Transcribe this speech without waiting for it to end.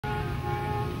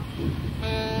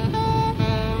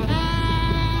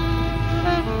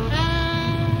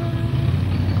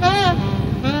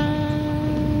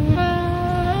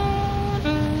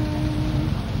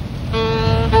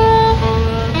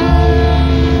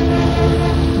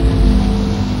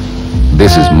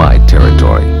This is my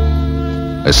territory.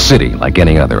 A city like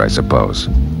any other, I suppose.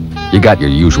 You got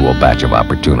your usual batch of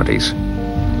opportunities.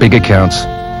 Big accounts,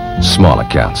 small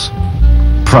accounts.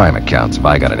 Prime accounts, if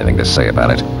I got anything to say about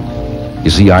it.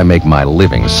 You see, I make my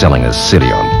living selling a city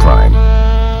on Prime.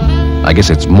 I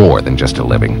guess it's more than just a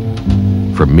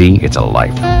living. For me, it's a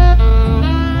life.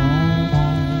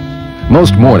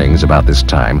 Most mornings about this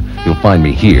time, you'll find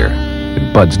me here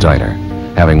at Bud's Diner,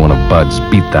 having one of Bud's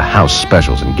beat-the-house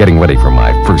specials and getting ready for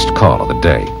my first call of the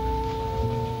day.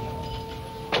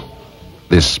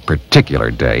 This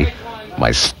particular day,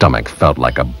 my stomach felt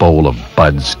like a bowl of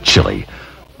Bud's chili.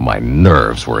 My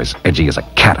nerves were as edgy as a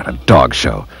cat at a dog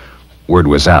show. Word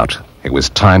was out. It was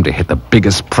time to hit the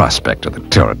biggest prospect of the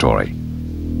territory.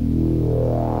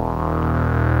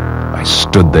 I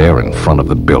stood there in front of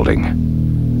the building,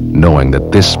 knowing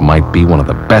that this might be one of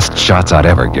the best shots I'd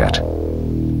ever get.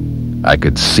 I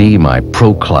could see my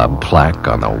Pro Club plaque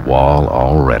on the wall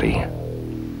already.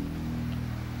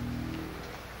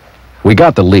 We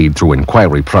got the lead through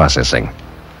inquiry processing.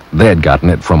 They'd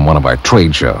gotten it from one of our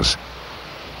trade shows.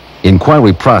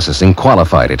 Inquiry processing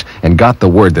qualified it and got the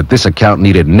word that this account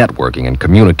needed networking and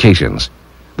communications.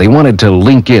 They wanted to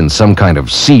link in some kind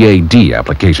of CAD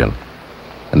application.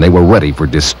 And they were ready for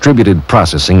distributed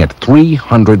processing at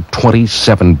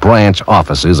 327 branch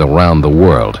offices around the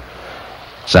world.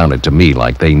 Sounded to me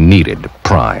like they needed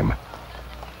Prime.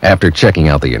 After checking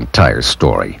out the entire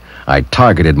story, I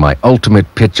targeted my ultimate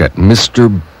pitch at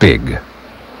Mr. Big,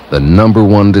 the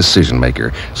 #1 decision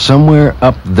maker, somewhere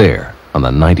up there on the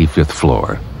 95th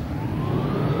floor.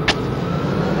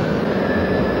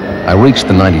 I reached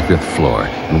the 95th floor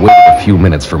and waited a few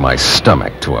minutes for my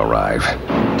stomach to arrive.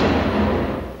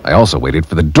 I also waited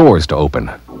for the doors to open.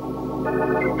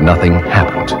 Nothing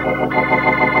happened.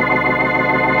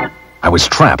 I was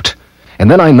trapped, and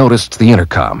then I noticed the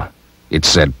intercom. It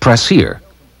said, "Press here,"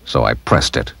 so I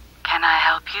pressed it. Can I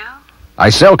help you? I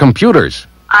sell computers.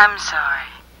 I'm sorry.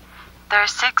 There are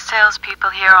 6 salespeople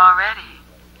here already,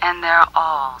 and they're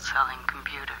all selling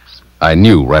computers. I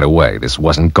knew right away this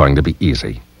wasn't going to be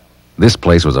easy. This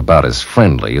place was about as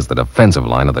friendly as the defensive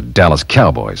line of the Dallas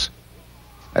Cowboys.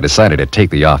 I decided to take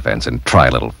the offense and try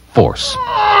a little force.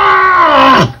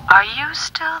 Are you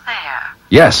still there?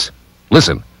 Yes.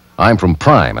 Listen, I'm from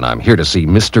Prime, and I'm here to see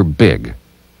Mr. Big.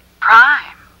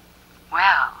 Prime?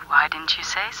 Well, why didn't you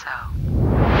say so?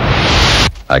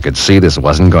 I could see this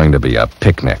wasn't going to be a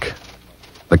picnic.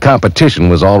 The competition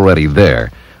was already there,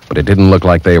 but it didn't look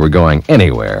like they were going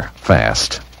anywhere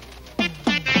fast.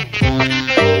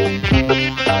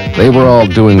 They were all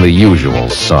doing the usual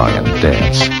song and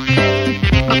dance.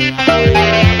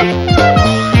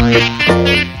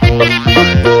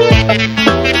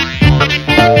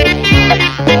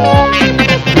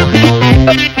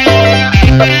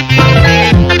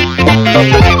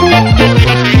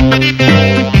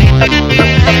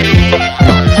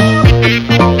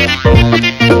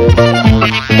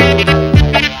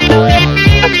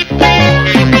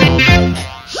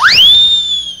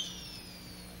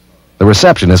 The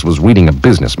receptionist was reading a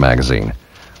business magazine.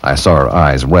 I saw her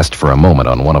eyes rest for a moment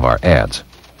on one of our ads.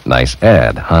 Nice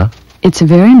ad, huh? It's a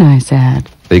very nice ad.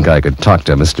 Think I could talk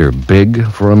to Mr. Big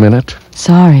for a minute?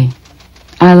 Sorry.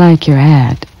 I like your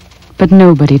ad, but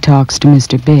nobody talks to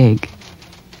Mr. Big.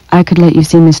 I could let you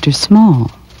see Mr. Small.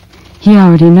 He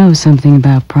already knows something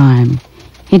about Prime.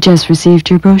 He just received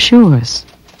your brochures.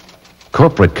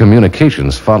 Corporate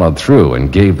communications followed through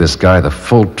and gave this guy the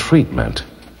full treatment.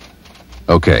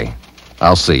 Okay,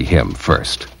 I'll see him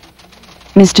first.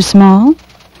 Mr. Small,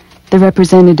 the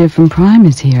representative from Prime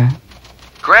is here.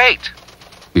 Great!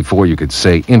 Before you could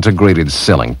say integrated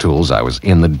selling tools, I was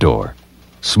in the door.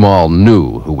 Small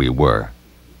knew who we were.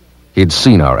 He'd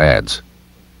seen our ads,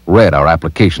 read our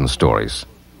application stories,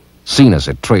 seen us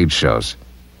at trade shows.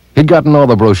 He'd gotten all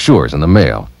the brochures in the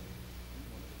mail.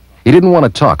 He didn't want to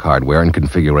talk hardware and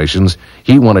configurations.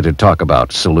 He wanted to talk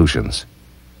about solutions.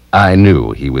 I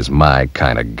knew he was my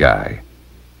kind of guy.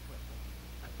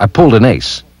 I pulled an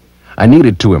ace. I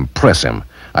needed to impress him.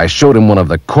 I showed him one of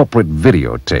the corporate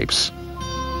videotapes.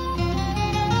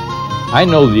 I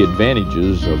know the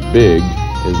advantages of Big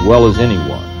as well as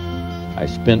anyone. I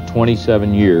spent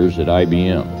 27 years at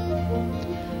IBM.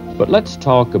 But let's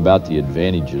talk about the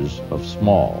advantages of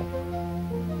small.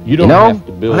 You don't have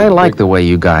to build I like bigger. the way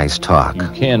you guys talk. You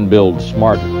can build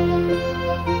smarter.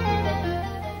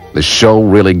 The show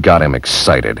really got him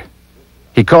excited.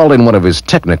 He called in one of his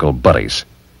technical buddies.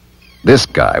 This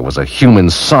guy was a human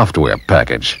software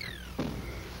package.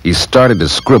 He started to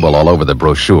scribble all over the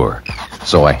brochure,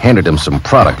 so I handed him some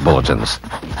product bulletins.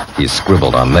 He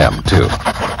scribbled on them, too.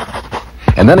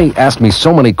 And then he asked me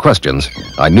so many questions,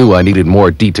 I knew I needed more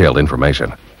detailed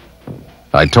information.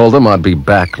 I told him I'd be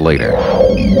back later.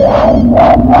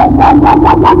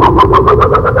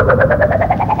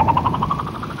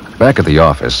 Back at the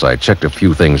office, I checked a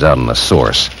few things out on the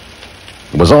source.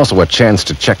 It was also a chance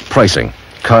to check pricing,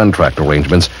 contract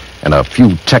arrangements, and a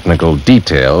few technical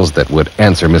details that would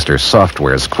answer Mr.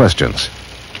 Software's questions.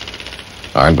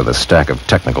 Armed with a stack of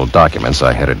technical documents,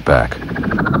 I headed back.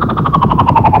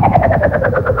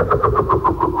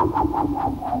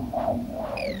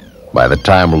 By the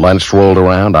time lunch rolled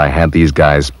around, I had these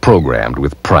guys programmed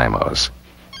with primos.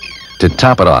 To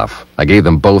top it off, I gave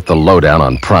them both the lowdown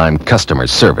on Prime customer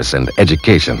service and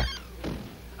education.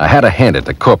 I had to hand it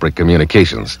to corporate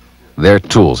communications. Their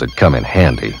tools had come in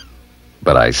handy.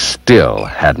 But I still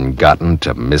hadn't gotten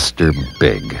to Mr.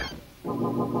 Big.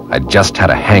 I just had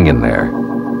to hang in there.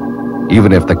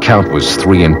 Even if the count was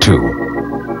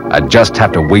 3-2, I'd just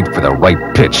have to wait for the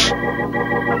right pitch.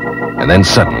 And then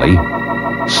suddenly,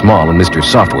 Small and Mr.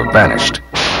 Software vanished.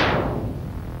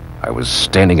 I was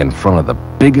standing in front of the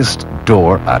biggest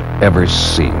door I'd ever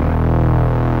seen.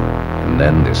 And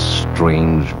then this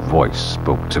strange voice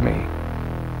spoke to me.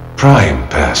 Prime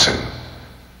person,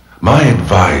 my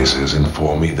advisors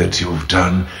inform me that you've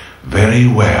done very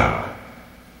well.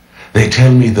 They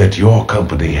tell me that your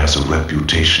company has a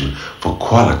reputation for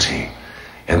quality,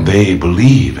 and they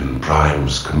believe in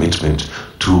Prime's commitment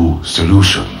to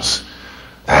solutions.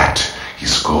 That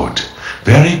is good,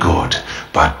 very good,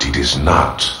 but it is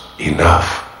not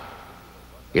enough.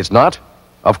 It's not?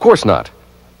 Of course not.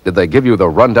 Did they give you the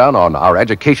rundown on our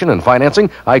education and financing?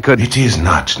 It is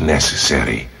not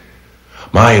necessary.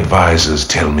 My advisors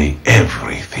tell me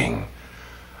everything.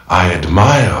 I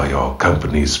admire your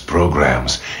company's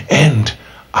programs, and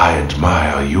I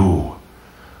admire you.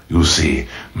 You see,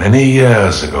 many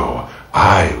years ago,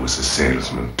 I was a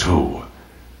salesman too.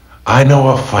 I know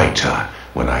a fighter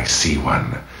when I see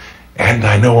one, and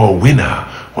I know a winner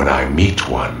when I meet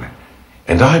one.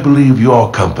 And I believe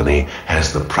your company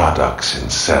has the products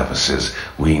and services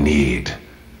we need.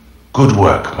 Good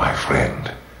work, my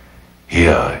friend.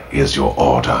 Here is your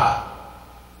order.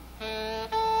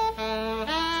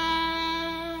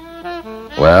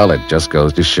 Well, it just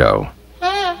goes to show.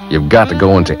 You've got to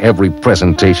go into every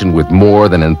presentation with more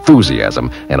than enthusiasm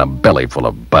and a belly full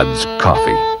of Bud's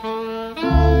coffee.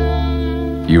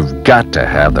 You've got to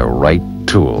have the right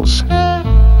tools.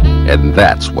 And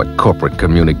that's what corporate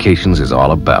communications is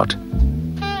all about.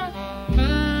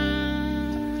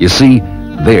 You see,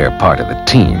 they're part of the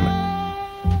team.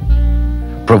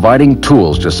 Providing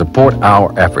tools to support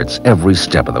our efforts every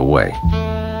step of the way.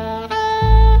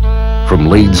 From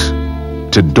leads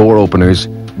to door openers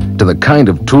to the kind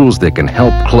of tools that can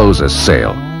help close a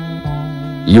sale.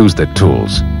 Use the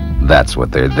tools. That's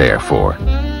what they're there for.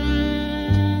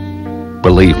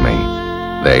 Believe me,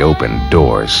 they open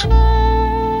doors.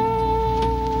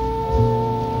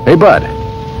 Hey, Bud,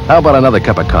 how about another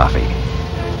cup of coffee?